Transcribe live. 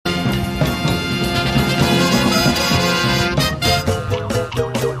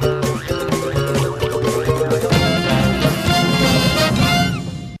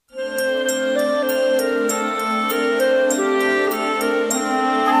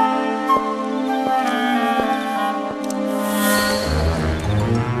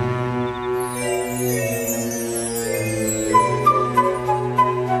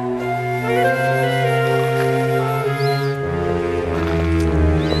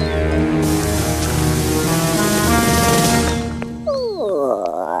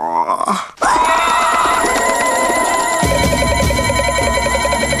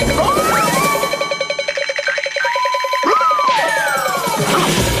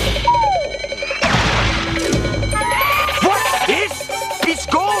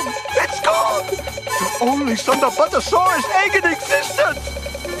only Sonderbuttersaurus egg in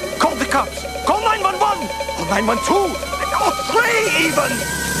existence! Call the cops! Call 911! Call 912! Call 3 even!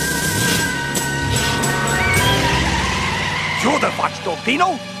 You're the watchdog,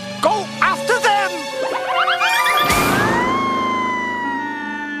 Dino! Go after them!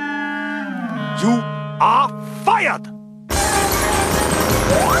 You are fired!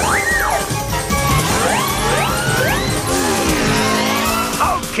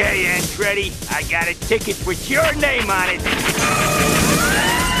 Okay, Andretti, I got a ticket with your name on it.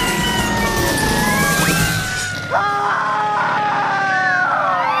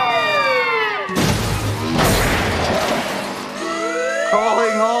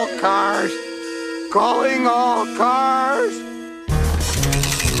 Calling all cars! Calling all cars!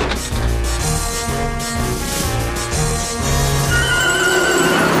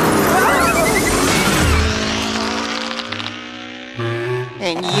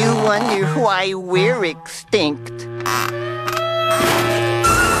 And you wonder why we're extinct.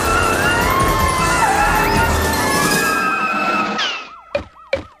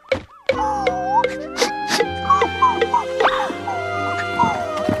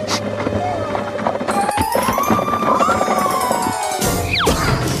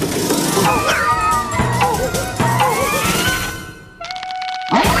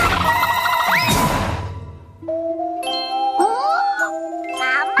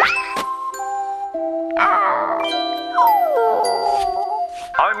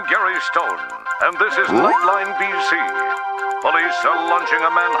 And this is Nightline BC. Police are launching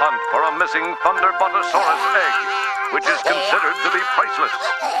a manhunt for a missing Thunderbuttersaurus egg, which is considered to be priceless.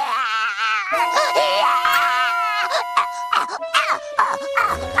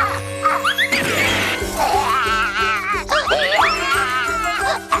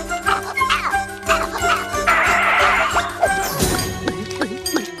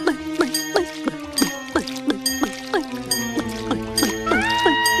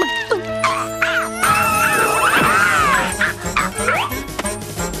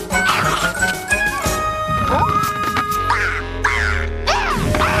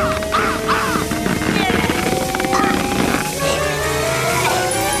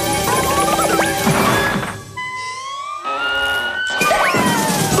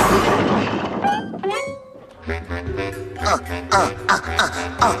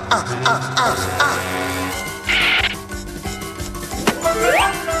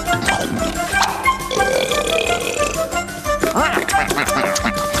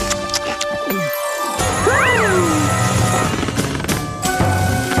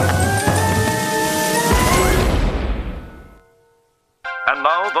 And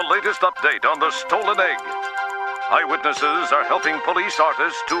now the latest update on the stolen egg. Eyewitnesses are helping police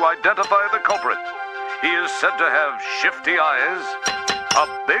artists to identify the culprit. He is said to have shifty eyes, a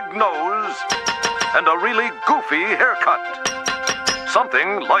big nose, and a really goofy haircut.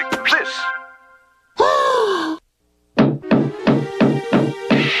 Something like this.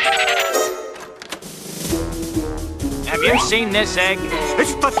 Have you seen this egg?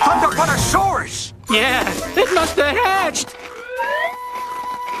 It's the Thunderbuttersaurus! Yeah, it must have hatched.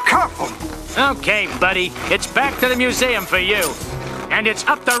 Careful! Okay, buddy, it's back to the museum for you. And it's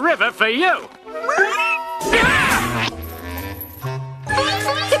up the river for you.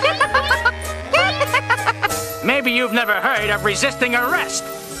 Maybe you've never heard of resisting arrest.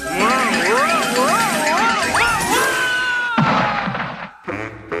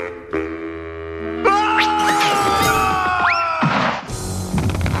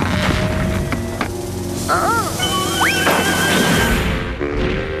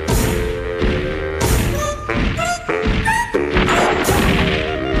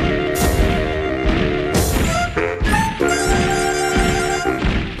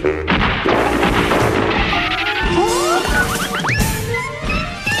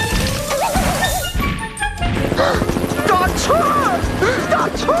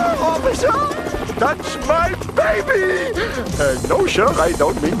 That's my baby! No, sir, I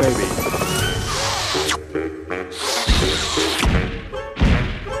don't mean maybe.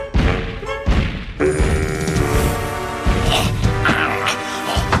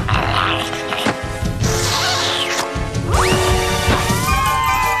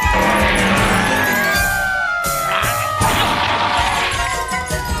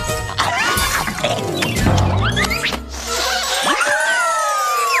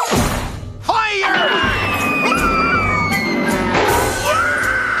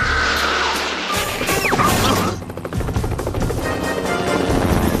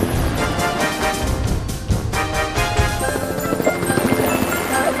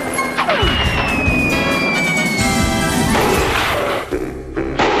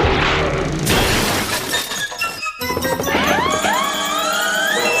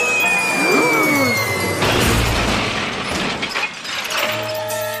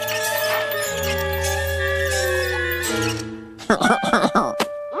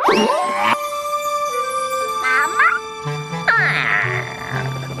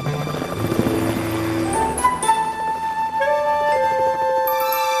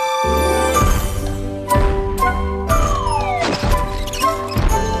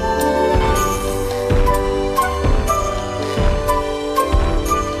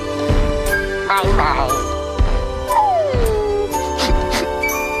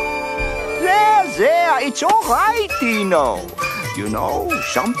 It's all right, Dino. You know,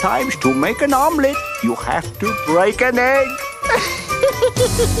 sometimes to make an omelet, you have to break an egg.